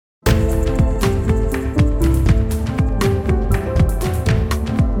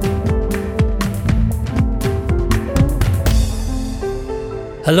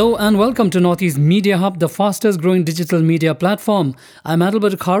Hello and welcome to Northeast Media Hub, the fastest growing digital media platform. I'm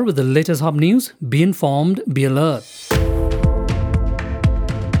Adalbert Khar with the latest Hub news. Be informed, be alert.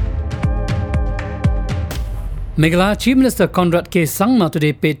 Meghalaya Chief Minister Conrad K. Sangma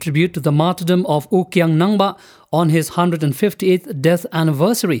today paid tribute to the martyrdom of U Kiang Nangba on his 158th death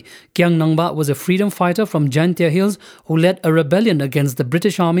anniversary. Kiang Nangba was a freedom fighter from Jaintia Hills who led a rebellion against the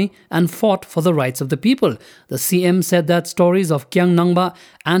British Army and fought for the rights of the people. The CM said that stories of Kiang Nangba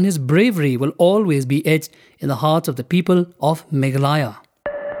and his bravery will always be etched in the hearts of the people of Meghalaya.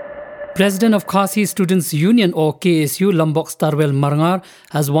 President of Khasi Students Union or KSU Lombok Starwell Marangar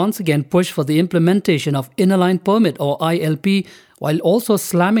has once again pushed for the implementation of Inner Line Permit or ILP while also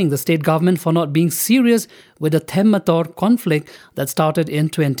slamming the state government for not being serious with the Themmator conflict that started in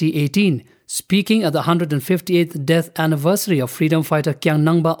 2018. Speaking at the 158th death anniversary of freedom fighter Kiang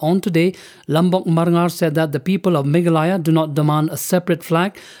Nangba on today, Lombok Marangar said that the people of Meghalaya do not demand a separate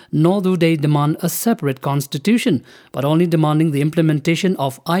flag, nor do they demand a separate constitution, but only demanding the implementation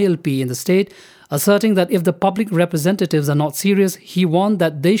of ILP in the state, asserting that if the public representatives are not serious, he warned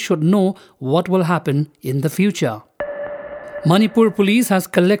that they should know what will happen in the future. Manipur Police has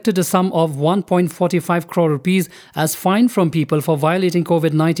collected a sum of 1.45 crore rupees as fine from people for violating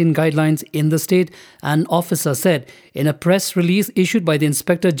COVID-19 guidelines in the state, an officer said. In a press release issued by the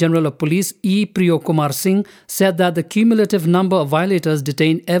Inspector General of Police, E. Priyo Kumar Singh, said that the cumulative number of violators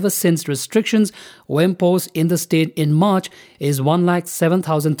detained ever since restrictions were imposed in the state in March is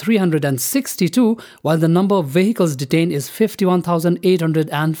 107,362, while the number of vehicles detained is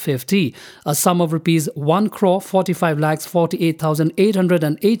 51,850. A sum of rupees 1 crore 45 lakhs 48,880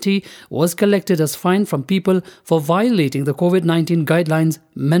 was collected as fine from people for violating the COVID-19 guidelines,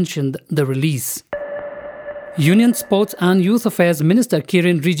 mentioned the release. Union Sports and Youth Affairs Minister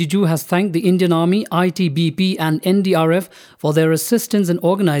Kiren Rijiju has thanked the Indian Army, ITBP and NDRF for their assistance in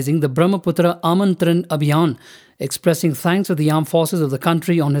organising the Brahmaputra Amantran Abhiyan. Expressing thanks to the armed forces of the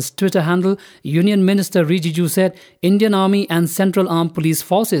country on his Twitter handle, Union Minister Rijiju said Indian Army and Central Armed Police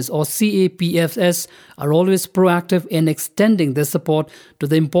Forces or CAPFS are always proactive in extending their support to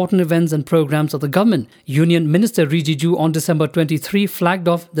the important events and programs of the government. Union Minister Rijiju on December 23 flagged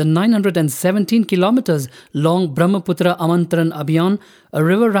off the 917 kilometers long Brahmaputra Amantran Abhiyan, a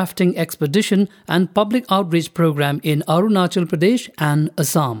river rafting expedition and public outreach program in Arunachal Pradesh and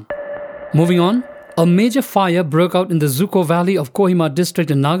Assam. Moving on. A major fire broke out in the Zuko Valley of Kohima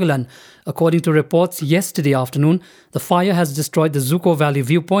district in Nagaland. According to reports yesterday afternoon, the fire has destroyed the Zuko Valley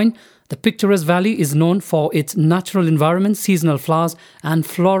viewpoint. The picturesque valley is known for its natural environment, seasonal flowers and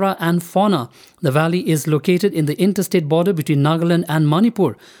flora and fauna. The valley is located in the interstate border between Nagaland and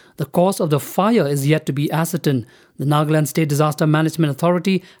Manipur. The cause of the fire is yet to be ascertained. The Nagaland State Disaster Management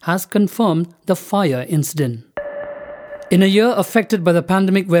Authority has confirmed the fire incident. In a year affected by the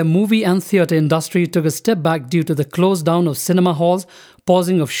pandemic where movie and theatre industry took a step back due to the close down of cinema halls,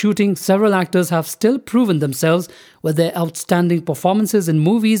 pausing of shooting, several actors have still proven themselves with their outstanding performances in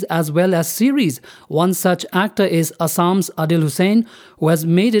movies as well as series. One such actor is Assam's Adil Hussain, who has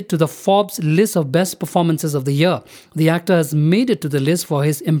made it to the Forbes list of best performances of the year. The actor has made it to the list for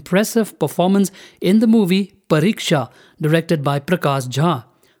his impressive performance in the movie Pariksha, directed by Prakash Jha.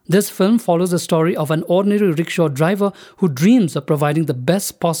 This film follows the story of an ordinary rickshaw driver who dreams of providing the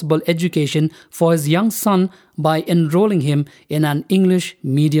best possible education for his young son by enrolling him in an English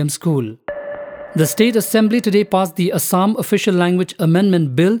medium school. The State Assembly today passed the Assam Official Language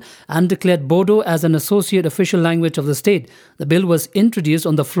Amendment Bill and declared Bodo as an associate official language of the state. The bill was introduced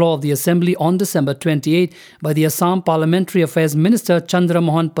on the floor of the Assembly on December 28 by the Assam Parliamentary Affairs Minister Chandra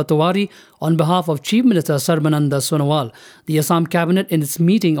Mohan Patowari on behalf of Chief Minister Sarbananda Sonowal. The Assam Cabinet in its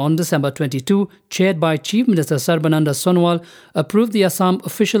meeting on December 22, chaired by Chief Minister Sarbananda Sonowal, approved the Assam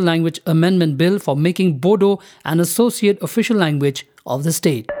Official Language Amendment Bill for making Bodo an associate official language of the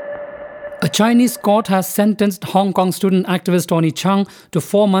state. A Chinese court has sentenced Hong Kong student activist Tony Chang to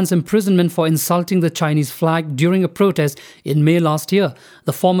 4 months imprisonment for insulting the Chinese flag during a protest in May last year.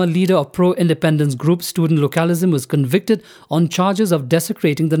 The former leader of pro-independence group Student Localism was convicted on charges of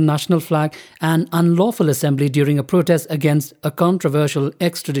desecrating the national flag and unlawful assembly during a protest against a controversial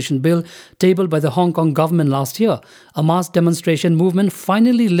extradition bill tabled by the Hong Kong government last year. A mass demonstration movement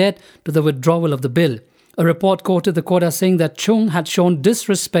finally led to the withdrawal of the bill. A report quoted the court as saying that Chung had shown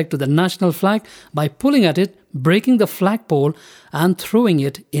disrespect to the national flag by pulling at it, breaking the flagpole and throwing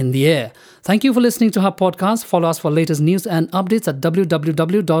it in the air. Thank you for listening to Hub Podcast. Follow us for latest news and updates at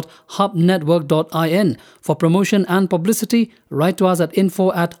www.hubnetwork.in. For promotion and publicity, write to us at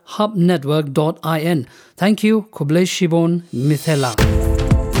info@hubnetwork.in. Thank you. Kublesh Shibon, Mithela.